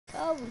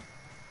go.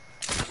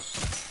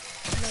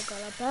 I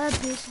got a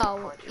bad piece.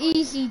 Oh,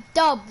 easy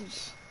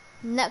dubs.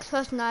 Next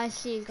person I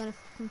see is gonna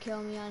fucking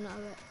kill me, I know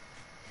it.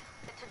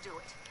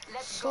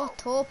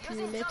 Shut up, you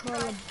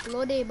little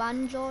bloody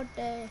banjo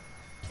there.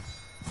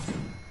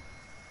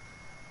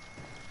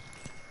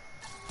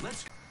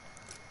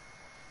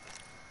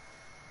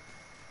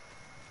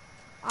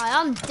 I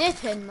am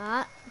dipping,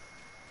 Matt.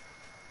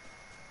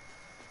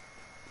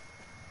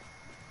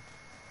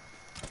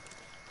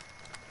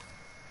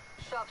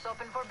 Shop's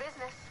open for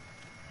business.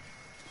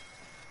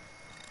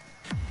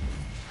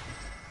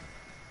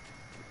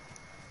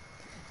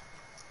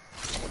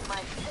 My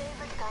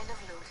favorite kind of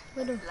loot.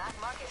 Black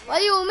market here. What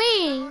do you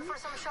mean?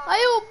 Why are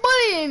you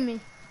bullying me?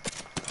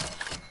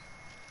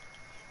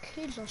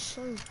 Kids are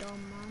so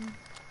dumb,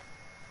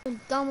 man.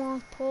 Dumb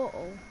on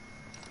Portal.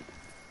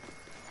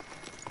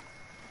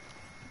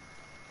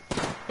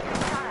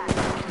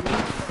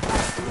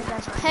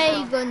 There's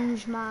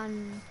pagans,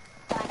 man.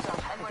 I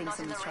think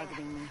someone's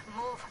targeting me.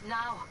 Move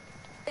now.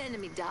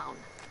 Enemy down.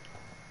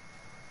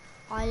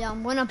 I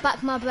am gonna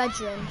back my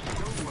brethren.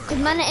 Cause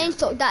man ain't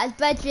thought that his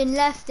brethren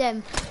left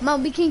them.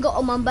 Man, we can go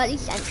on my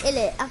buddies and kill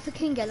it.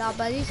 African get our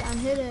buddies and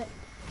hit it.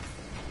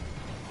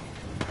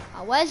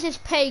 Oh, where's this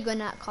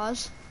pagan at,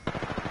 cuz?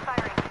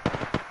 Firing.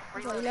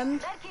 Reloading.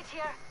 Medkit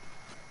here.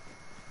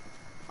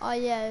 Oh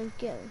yeah,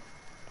 get.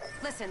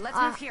 Listen, let's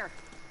move here.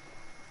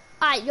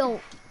 Alright, yo.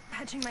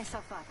 Patching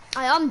myself up.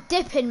 I'm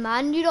dipping,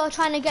 man. You lot are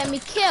trying to get me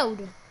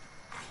killed.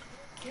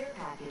 Care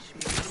package.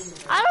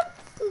 I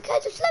don't care.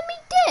 Just let me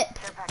dip.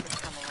 Care package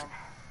coming in.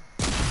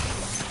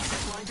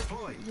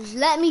 Just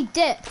let me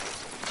dip.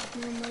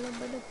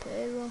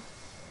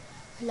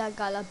 La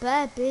gala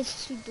bad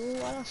bitch, she do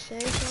what I say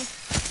so.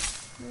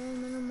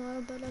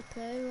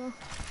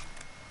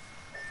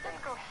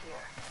 Let's go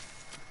here.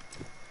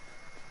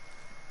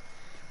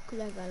 I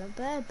got a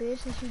bad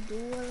bitch and she do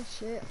what I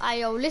say. Aye,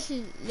 yo,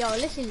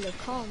 listen, look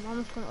calm.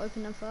 I'm just gonna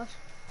open them first.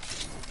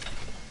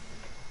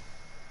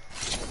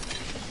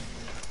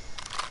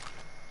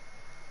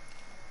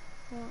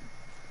 What?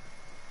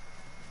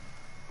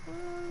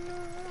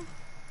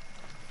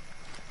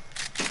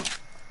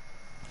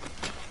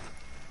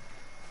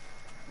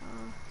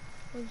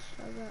 What's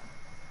that?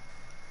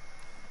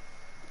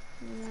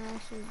 Nah,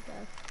 she's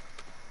dead.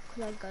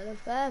 Cause I got a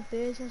bad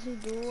bitch and she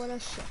do what I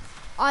say.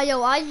 Oh,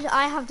 yo,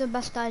 I have the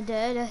best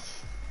idea.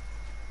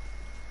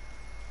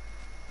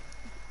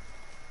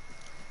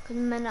 Cause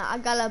man, I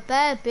got a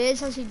bad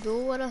bitch and she do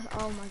what I.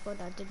 Oh my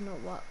god, I did not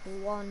want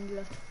one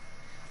left.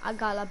 I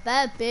got a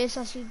bad bitch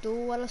and she do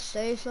what I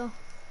say so.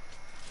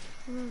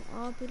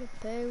 I'll be the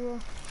payroll.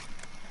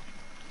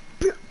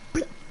 Blah,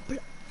 blah,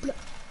 blah, blah.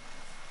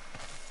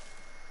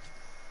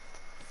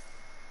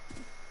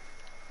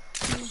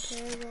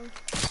 Payroll.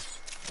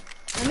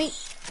 I'm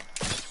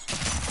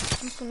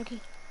just gonna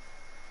keep.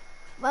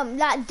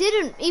 That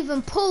didn't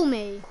even pull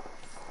me.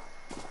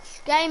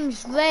 This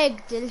game's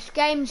rigged. This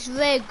game's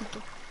rigged.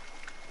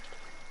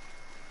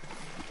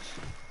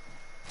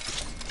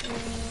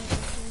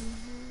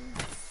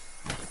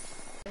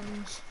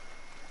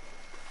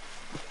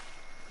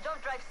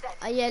 Don't drive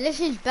set. Yeah, this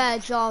is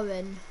bad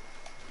jarring.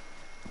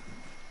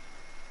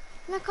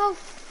 Look how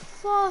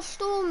far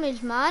Storm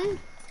is, man.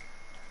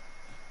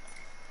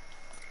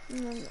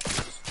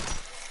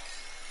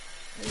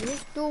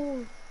 This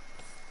door.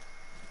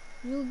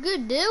 You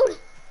good, dude?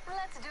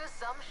 Let's do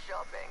some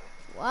shopping.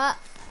 What?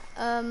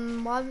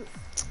 Why?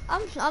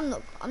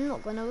 I'm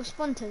not gonna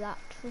respond to that.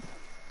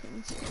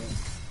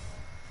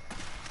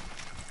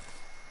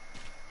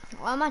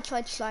 I might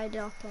try to slide it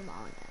up on my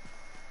own.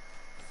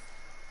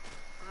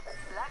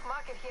 Black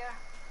market here.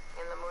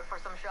 In the mood for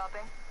some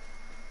shopping?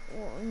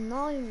 Oh,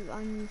 no,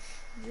 I'm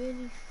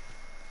really.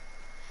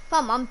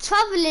 Fam, I'm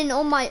traveling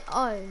on my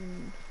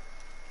own.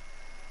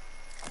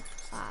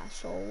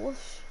 So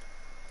what's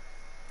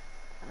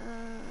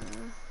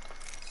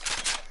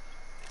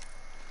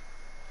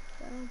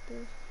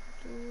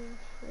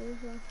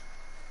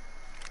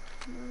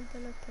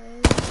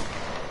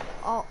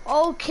oh,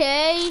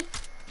 okay.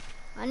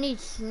 I need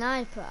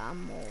sniper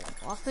ammo.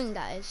 I think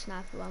that is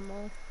sniper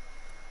ammo.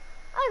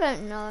 I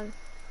don't know.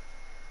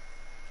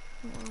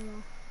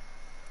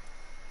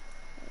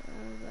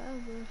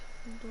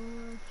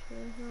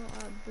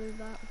 I'll do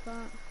that.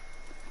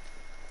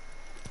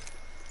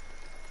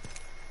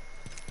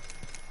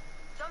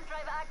 Jump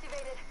drive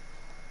activated.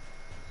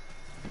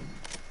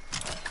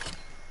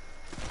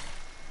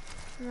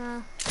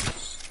 Nah.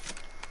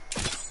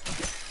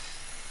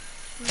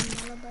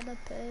 Not about the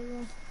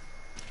payroll.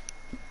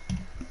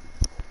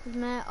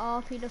 Med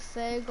RP the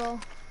Fago.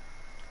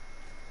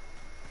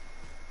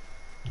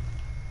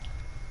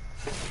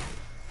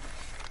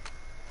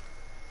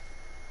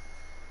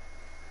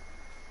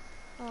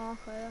 Oh,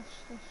 okay, that's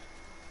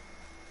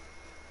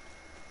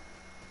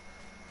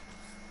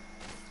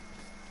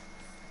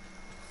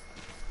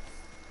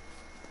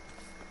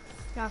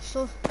yeah,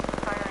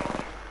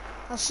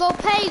 I saw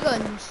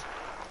pagans.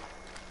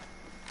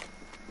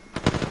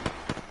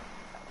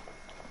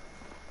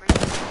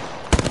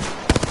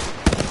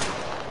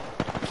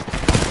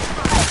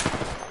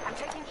 I'm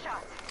taking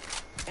shots.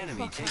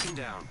 Enemy taken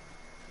down.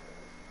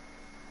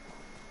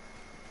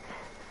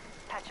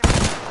 Patch him up.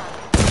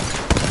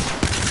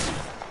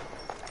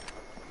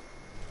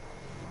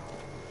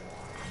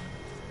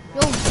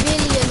 You're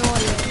really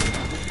annoying.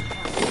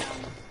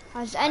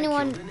 Has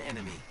anyone... I killed an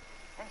enemy.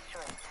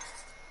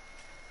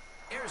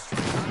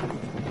 Airstrike.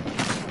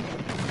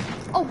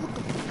 Oh, what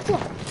the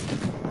fuck?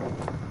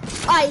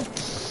 I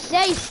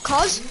safe,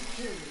 cuz.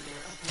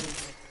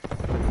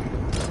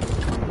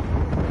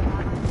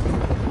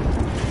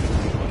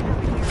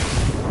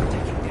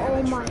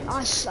 Oh my,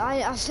 I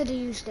should have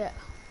used it.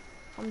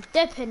 I'm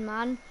dipping,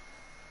 man.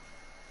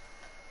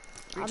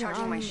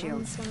 Recharging my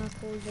shields. I'm gonna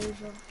pull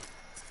these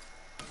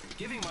off.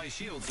 Giving my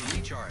shields a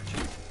recharge.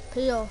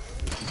 Peel.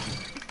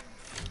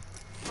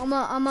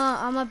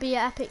 I'ma be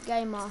an epic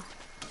gamer.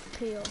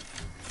 Peel.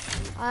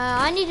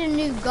 I need a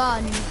new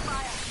gun.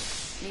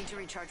 Need to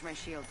recharge my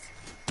shields.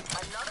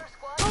 Another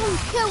squad. I don't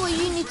care what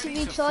you need to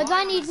recharge.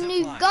 I need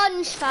new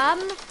guns, fam.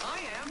 I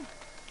am.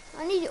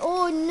 I need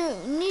all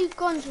new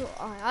guns.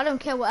 I don't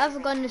care whatever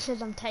gun this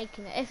is. I'm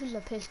taking it. If it's a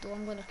pistol,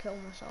 I'm gonna kill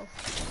myself.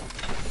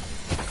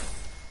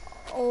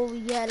 Oh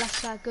yeah,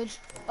 that's that good.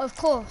 Of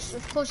course,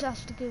 it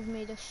has to give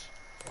me this.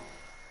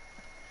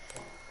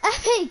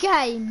 Epic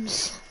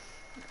Games.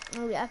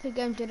 Oh, the Epic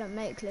Games didn't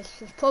make lists.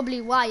 That's probably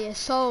why it's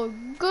so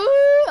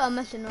good. I'm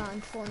messing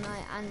around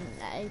Fortnite and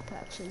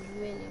Apex is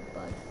really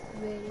bad.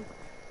 Really.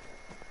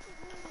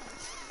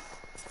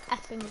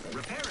 Effing good.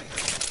 Repairing.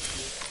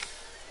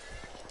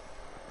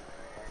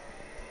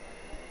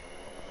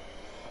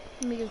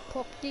 Let me just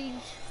pop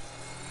these.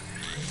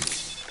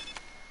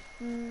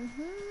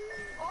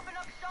 Open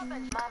up shop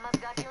and Mama's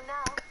got you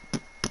now.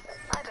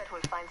 I bet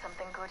we'll find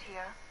something good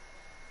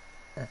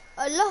here.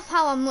 I love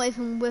how I'm not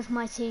even with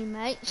my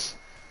teammates.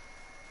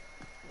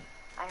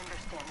 I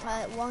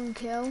understand. One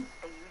kill.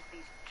 They use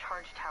these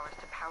charge towers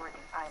to power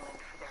the island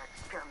for their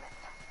experiments.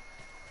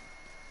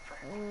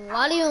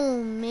 What do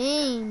you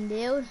mean,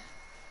 dude?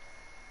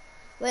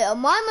 Wait,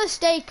 am I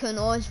mistaken,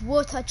 or is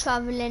water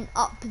traveling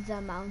up the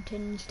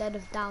mountain instead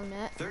of down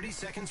it? 30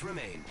 seconds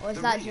remain. Or is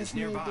The that ring just is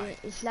nearby. me?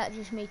 Is that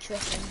just me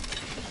tripping?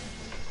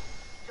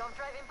 Jump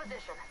drive in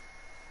position.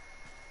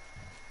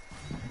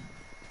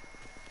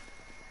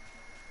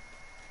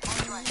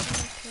 Right.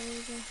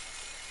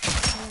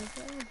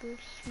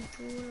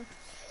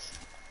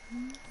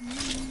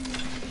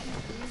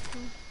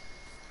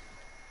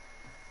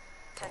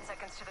 10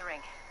 seconds to the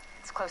ring.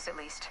 It's close at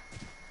least.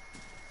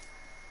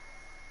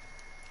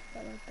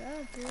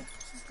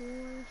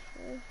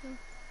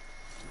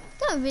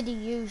 Don't really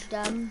use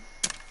them.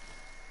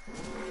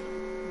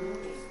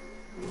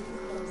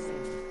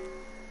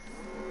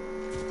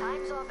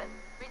 Time's open.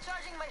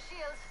 Recharging my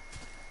shields.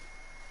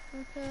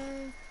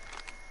 Okay.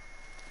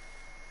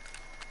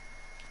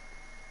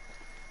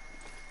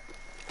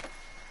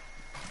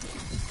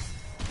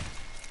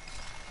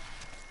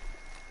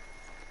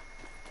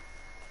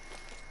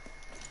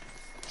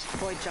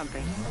 Avoid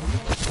jumping.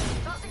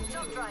 Tossing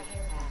jump drive.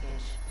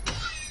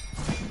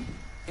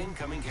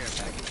 Incoming care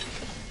package.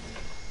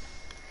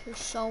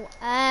 It's so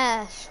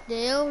ass,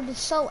 dude.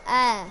 It's so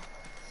ass.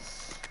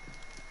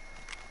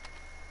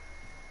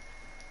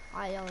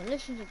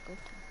 This is a good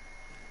time.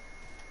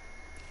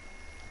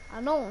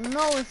 I don't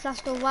know if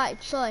that's the right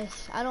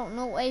choice. I don't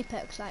know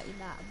Apex like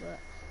that, but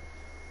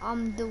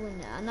I'm doing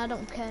it, and I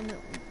don't care no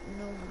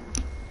more.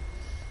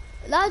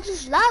 Why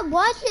does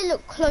it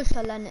look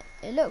closer than it?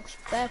 It looks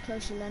very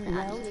closer than it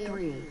Round actually is.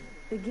 3,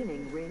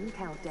 beginning ring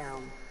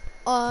countdown.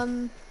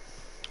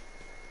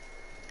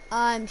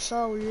 I'm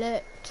so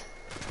lit.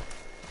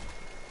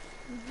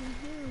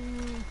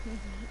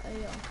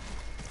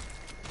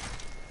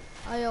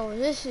 Ayo,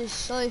 this is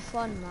so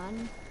fun,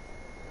 man.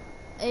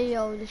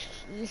 Ayo,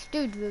 this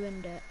dude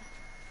ruined it.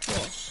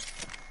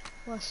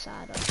 What's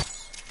sadder?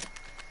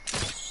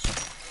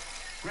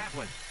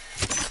 Grappling.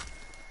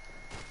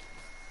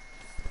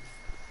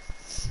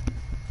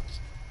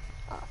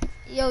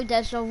 Yo,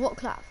 there's a rock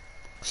that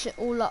puts it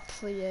all up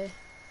for you.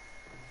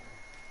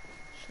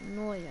 It's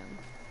annoying.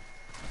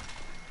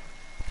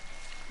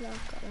 Like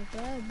a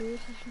bad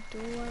business to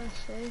do what I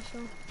say so.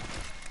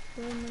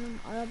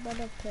 I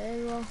better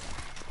pay well.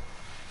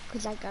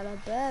 Cause I got a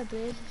bad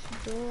business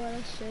to do what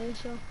I say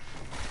so.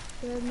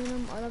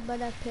 I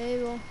better pay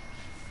well.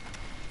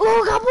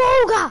 Ooga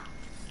booga!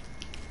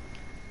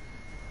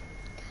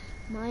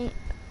 My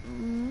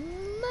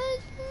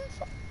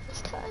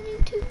is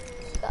turning to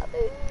ooga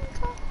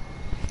booga.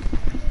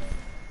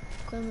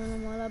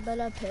 I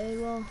better pay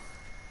well.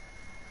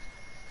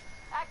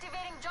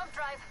 Activating jump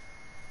drive.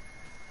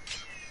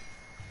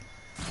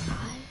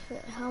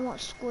 How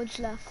much squads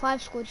left?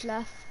 5 squads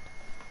left.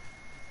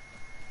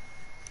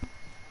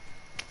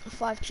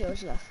 5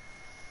 kills left.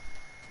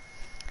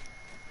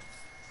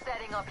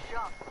 Setting up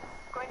shop.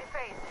 Going to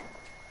phase.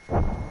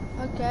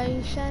 Okay,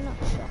 you setting up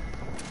shop.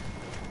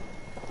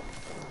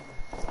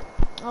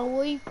 Are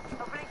we?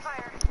 Opening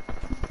fire.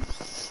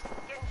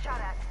 Getting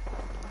shot at.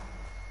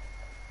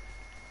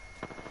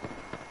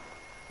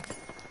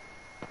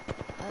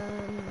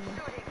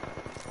 Shooting.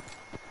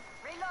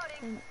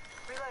 Reloading.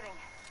 Reloading.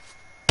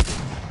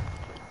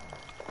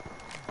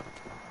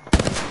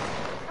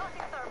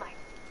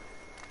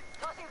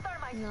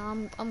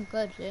 No, I'm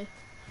good, yeah.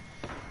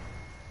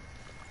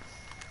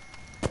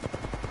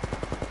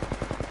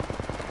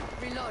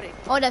 Reloading.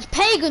 Oh, there's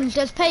pagans,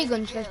 there's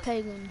pagans, there's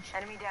pagans.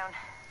 Enemy down.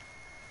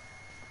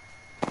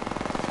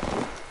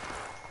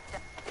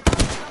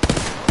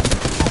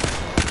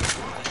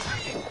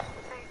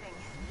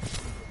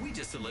 We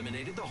just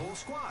eliminated the whole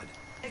squad.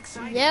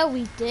 Exciting. Yeah,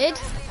 we did.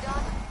 Seriously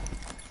done?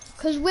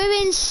 Cause we're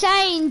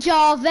insane,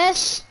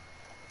 Jarvis.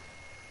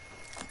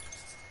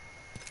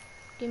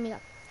 Give me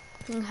that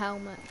fucking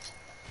helmet.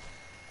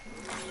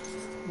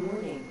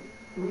 Warning.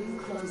 Ring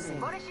closing.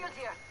 Body shield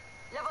here.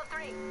 Level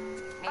 3.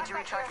 Need to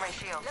recharge my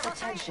shield. Level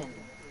 3. Attention.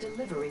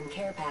 Delivering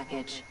care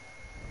package.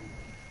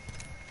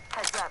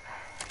 Heads up.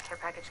 Care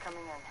package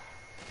coming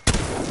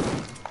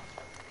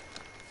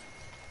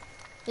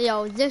in.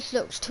 Yo, this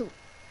looks too.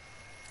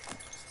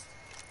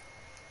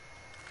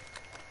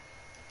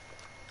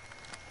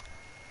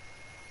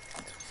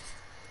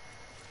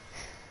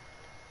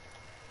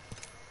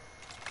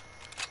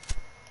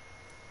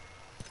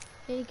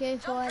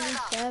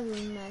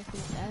 AK-47,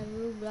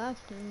 Arrow Black,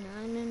 and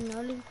 9 and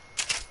Nolly,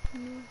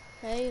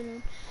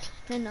 Halen,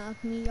 and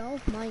knock me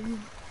off my.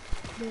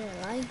 They're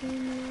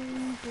liking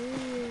me,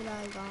 dude.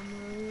 I got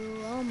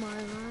murder on my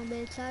mind,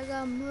 bitch. I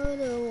got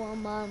murder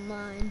on my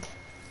mind.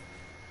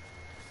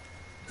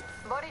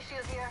 Body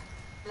shield here.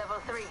 Level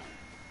 3.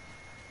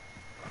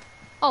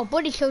 Oh,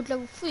 body shield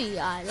level 3.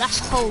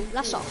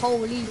 That's a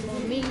holy for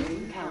me.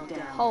 Ring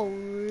countdown.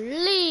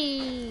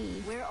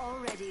 Holy. We're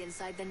already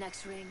inside the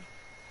next ring.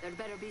 There'd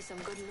better be some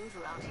good loot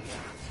around here.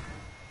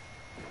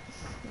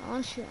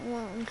 I'm just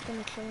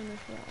gonna show him as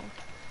well.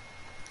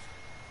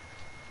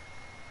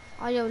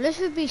 Oh, yo, this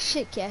would be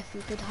sick, yeah, if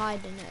you could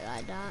hide in it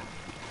like that.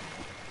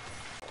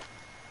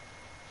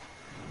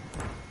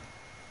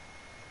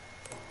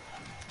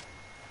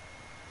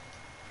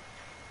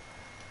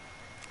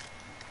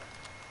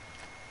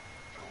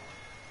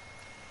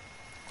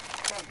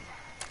 Thanks.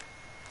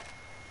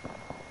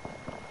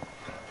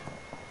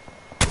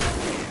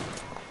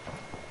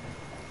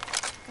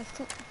 I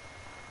think.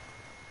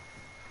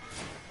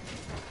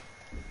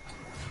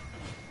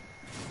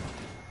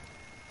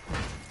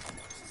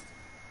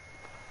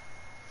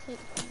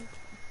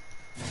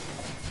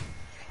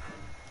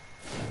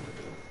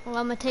 Well,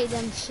 I'm gonna take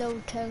them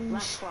soul tones.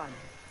 Last squad.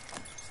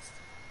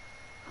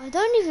 I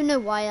don't even know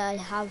why I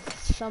have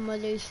some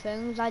of these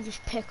things. I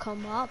just pick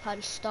them up at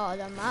the start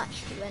of the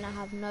match when I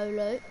have no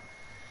loot.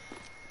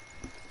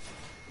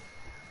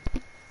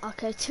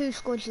 Okay, 2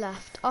 squads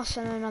left. Us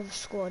and another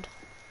squad.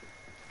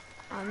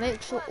 I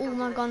make sure all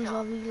my guns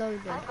are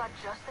reloaded. I've got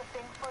just the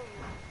thing for you.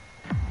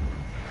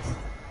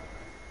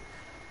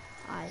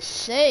 I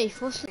see.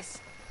 What's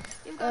this?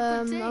 You've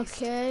got good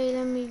taste. Okay,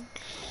 let me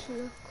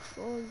look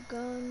for a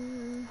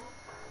gun.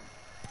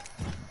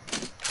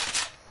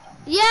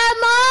 Yeah,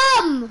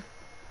 Mom!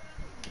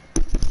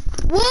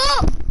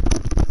 What?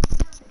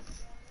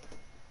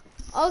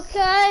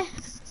 Okay.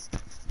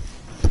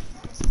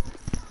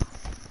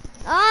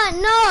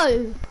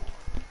 No!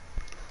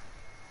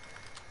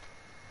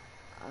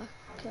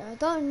 Okay, I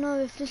don't know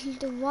if this is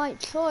the right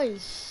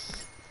choice.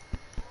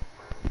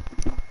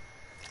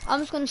 I'm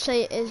just gonna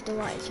say it is the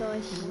right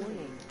choice.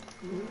 Warning.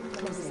 Ring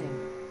closing.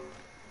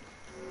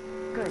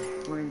 Good.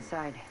 We're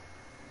inside.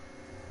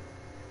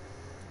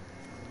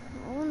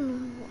 Oh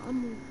no,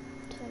 I'm gonna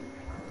take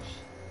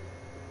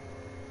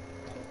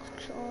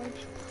charge.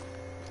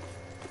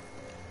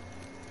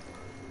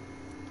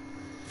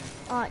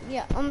 Alright,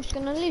 yeah, I'm just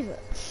gonna leave it.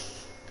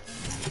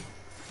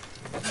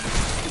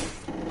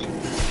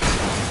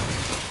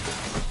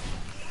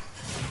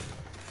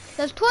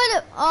 There's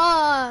toilet. Oh,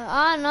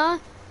 I know.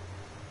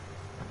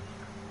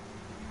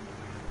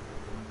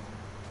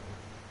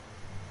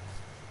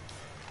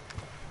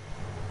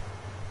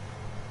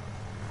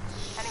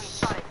 Enemy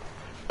spotted.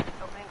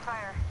 Opening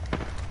fire.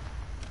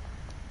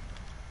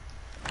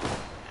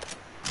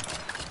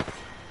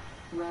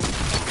 Run.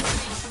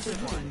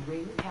 Beginning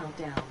ring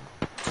countdown.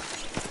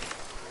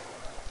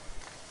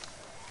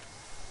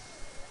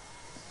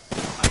 I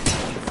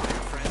need you,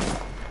 fire friend.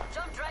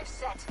 Jump drive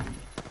set.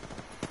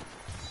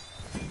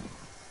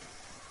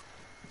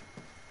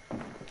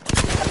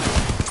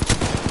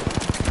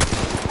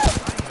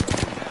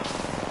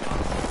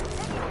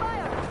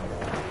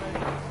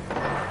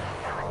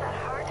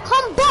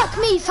 Come back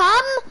me,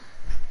 fam!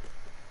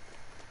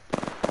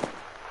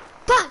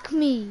 Back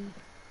me!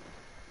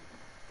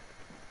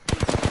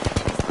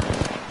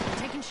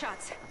 Taking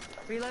shots.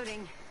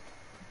 Reloading.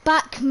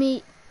 Back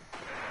me!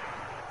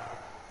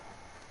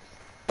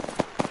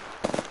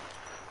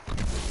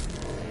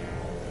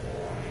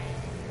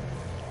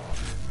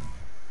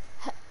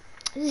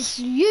 This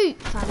you,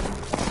 fam.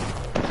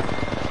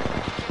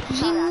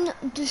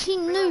 Does he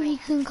know he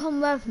can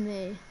come with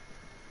me?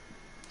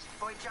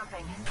 Boy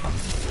jumping.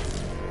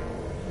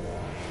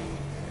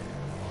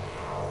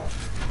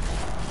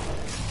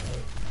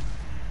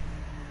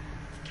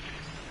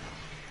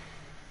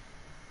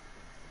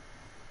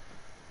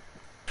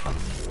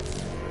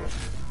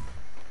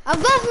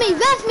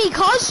 Rev me,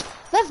 cuz!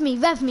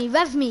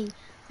 Rev me!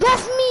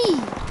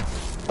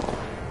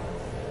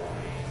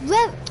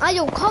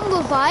 Ayo, come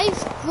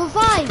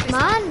revive,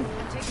 man.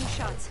 I'm taking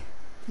shots.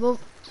 Well,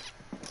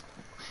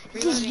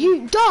 this is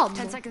you, dumb.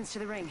 10 seconds to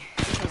the ring.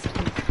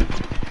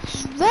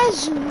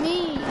 Where's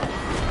me?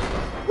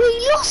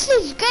 We lost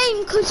this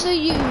game because of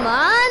you,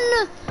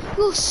 man.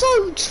 You're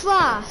so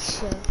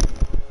trash.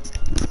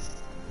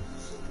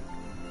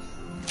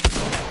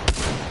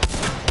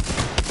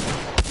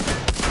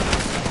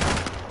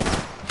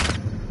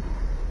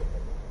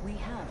 We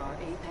have our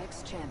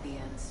Apex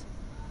champions.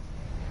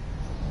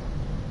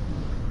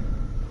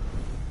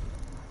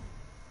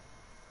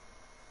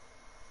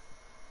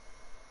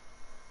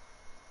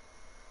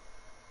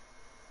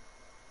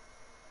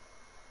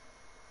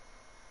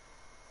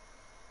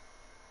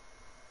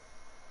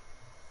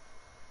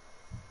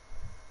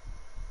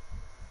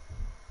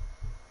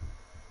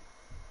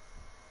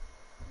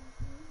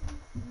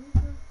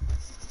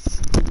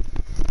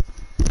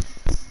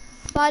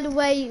 By the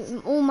way,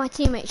 all my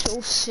teammates are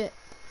all shit.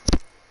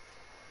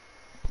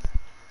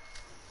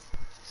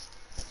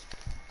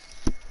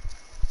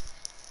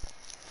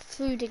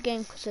 Through the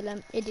game because of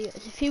them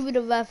idiots. If he would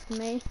have left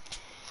me.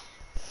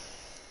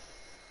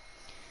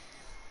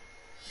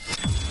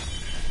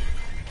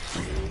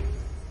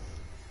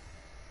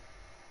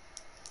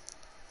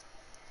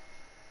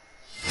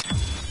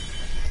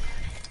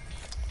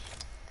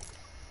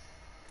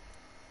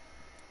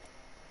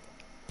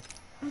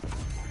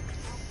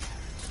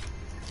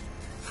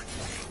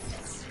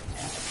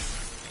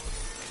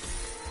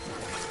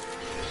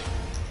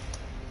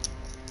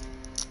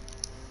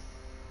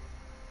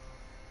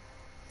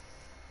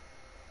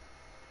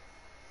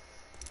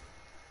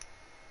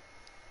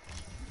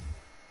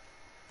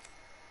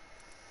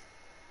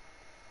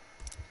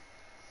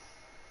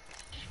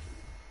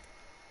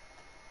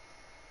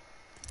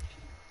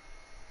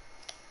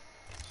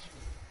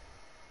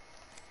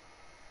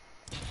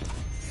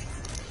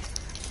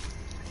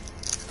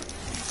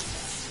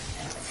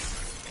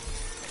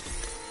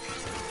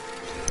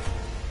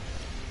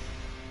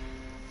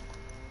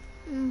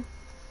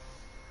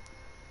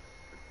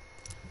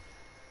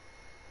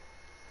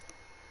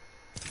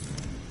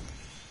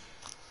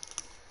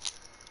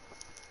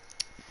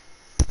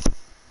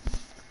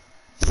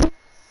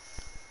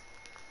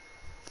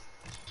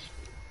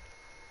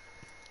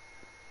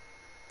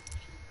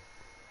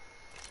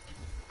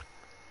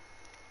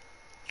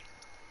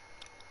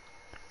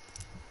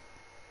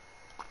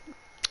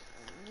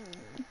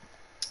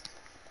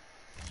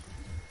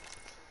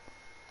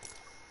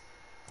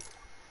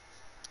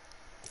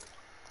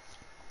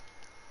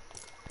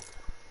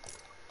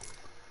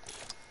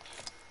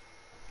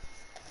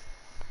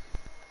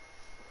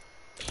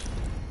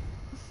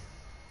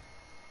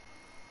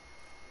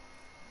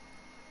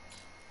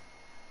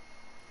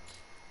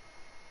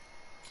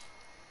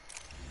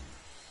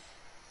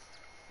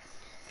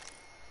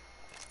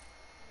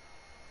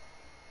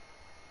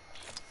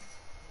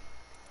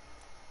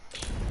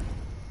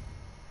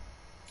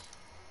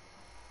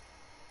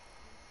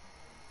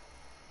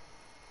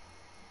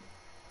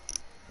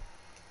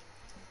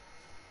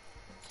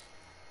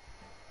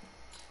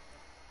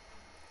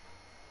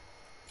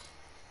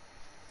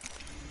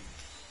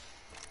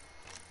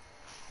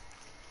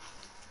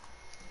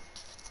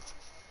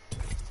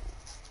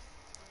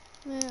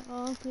 Yeah,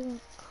 I'll be back.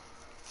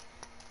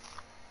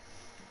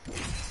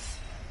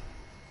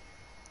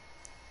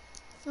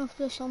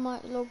 After this I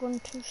might log on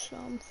to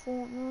some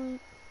Fortnite.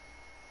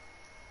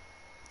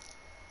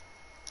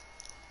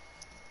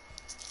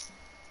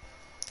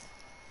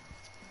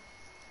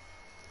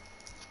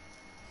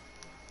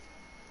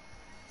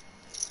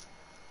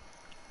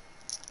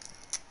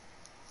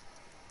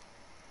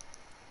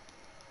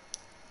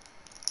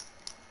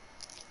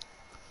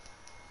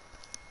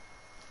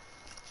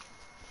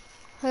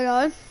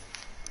 Hello?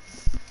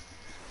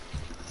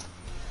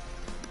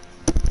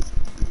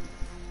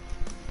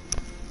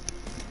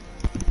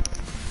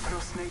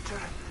 Trust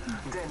nature,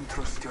 then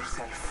trust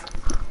yourself.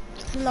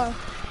 Hello.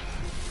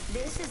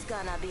 This is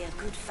gonna be a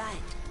good fight.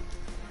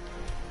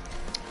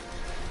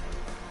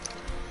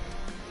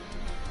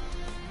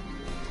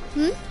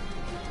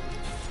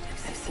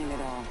 I've seen it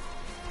all.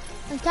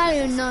 I'm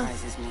telling you no.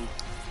 Surprises me.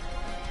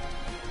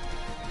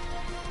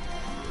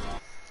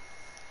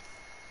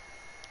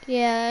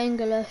 Yeah,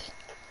 English.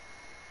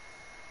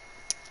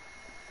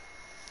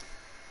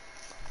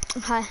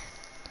 Okay.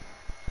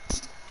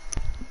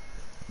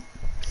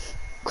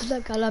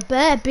 Cosa che la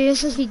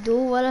pensa si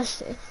dove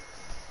se.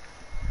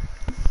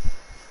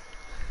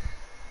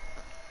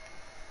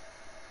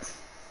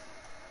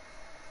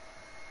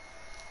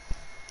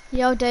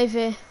 Yo,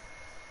 Davey.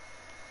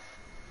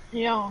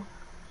 Yo,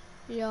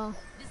 Yo.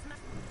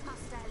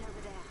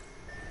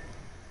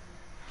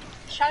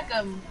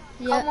 Shag'em,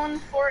 Yeah. come on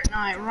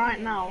Fortnite right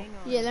now.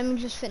 Yeah, let me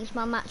just finish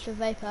my match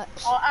with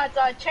Apex. Oh,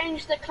 I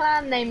changed the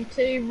clan name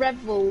to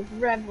Revel.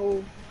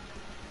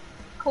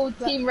 Called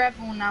Team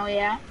Revel now,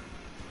 yeah?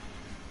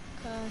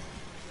 Okay.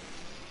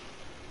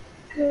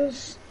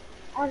 Because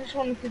I just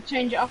wanted to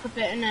change it up a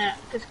bit, innit?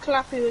 Because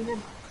Clappy was a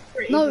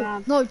pretty No,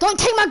 bad. no, don't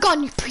take my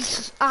gun, you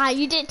piece of... Ah,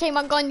 you didn't take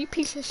my gun, you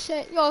piece of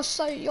shit. You're a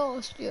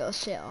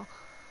shitter.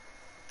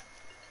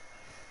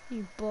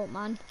 You bot,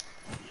 man.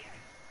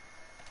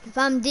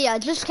 Van D, I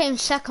just came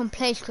second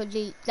place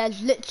because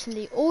there's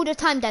literally all the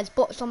time there's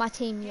bots on my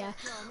team. Yeah,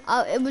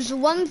 it was a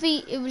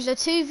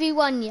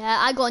 2v1. Yeah,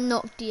 I got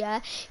knocked.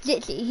 Yeah,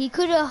 literally he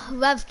could have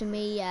revved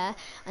me. Yeah,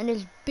 and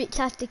his bitch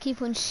has to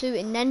keep on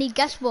shooting. Then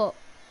guess what?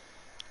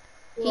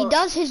 He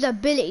does his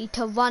ability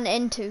to run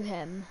into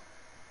him.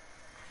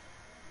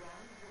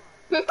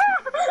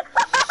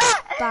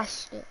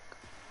 Bastard.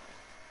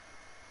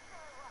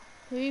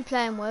 Who are you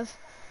playing with?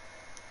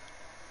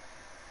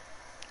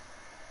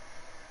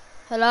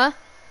 Hello?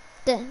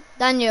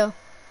 Daniel,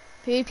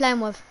 who are you playing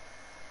with?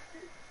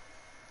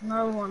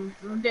 No one.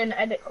 I'm doing an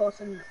edit course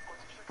and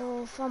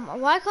Oh,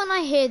 why can't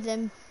I hear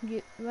them?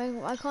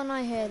 Why can't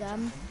I hear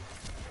them?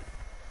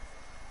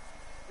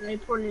 they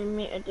probably need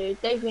me to do.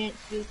 Dave ain't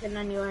speaking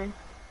anyway.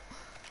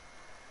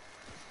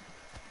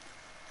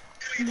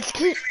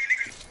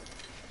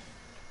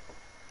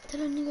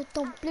 Tell a nigga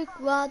don't blink,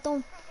 right?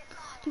 Don't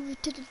give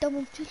it to the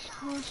double fist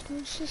house,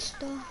 my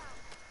sister.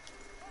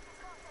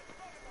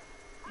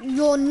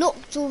 You're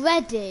knocked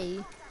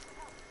already.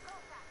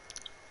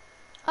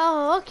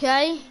 Oh,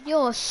 okay.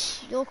 You're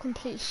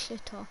complete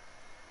shitter.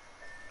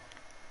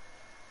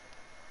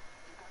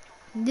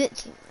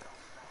 Literally.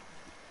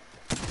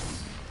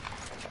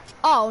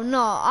 Oh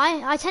no,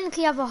 I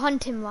technically have a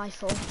hunting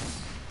rifle.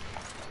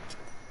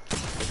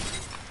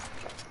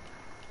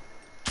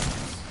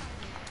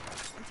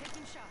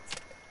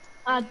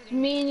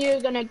 Me and you are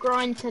gonna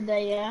grind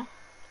today, yeah?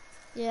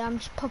 Yeah, I'm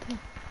just popping.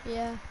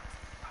 Yeah.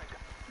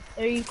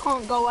 So you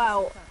can't go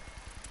out.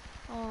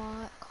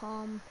 Alright,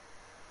 calm.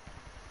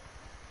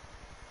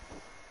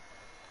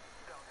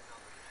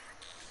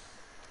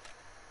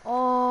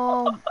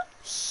 Oh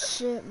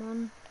shit,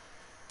 man.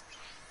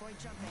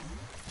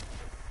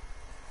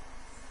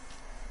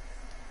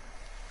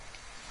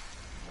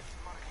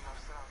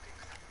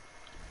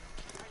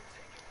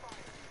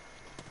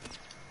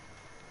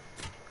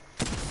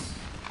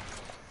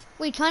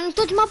 Wait, trying to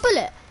dodge my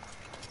bullet?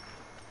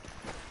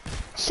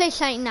 Say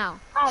something now.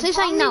 Say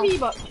something now. How many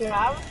V-Bucks you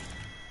have?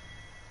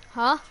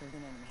 Huh?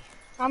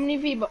 How many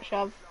V-Bucks you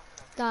have?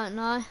 Don't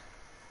know.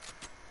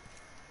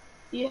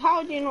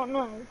 How do you not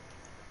know?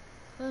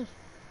 Good.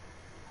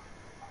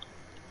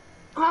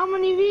 How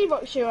many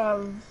V-Bucks you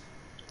have?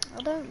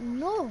 I don't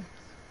know.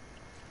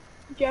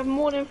 Do you have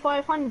more than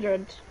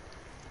 500?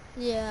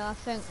 Yeah, I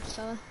think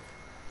so.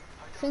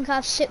 I think I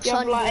have Do you 600.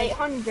 have like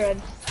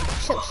 800?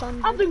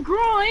 600. And the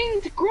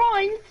grind!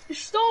 The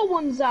star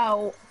one's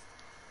out!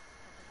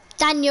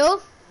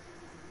 Daniel,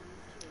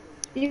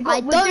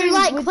 I don't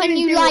like when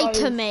you lie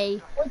to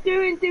me. We're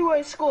doing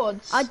duo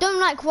squads. I don't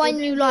like when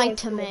you lie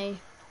to me.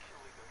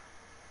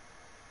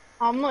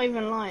 I'm not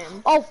even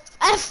lying. Oh,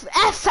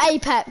 F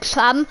Apex,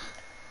 fam.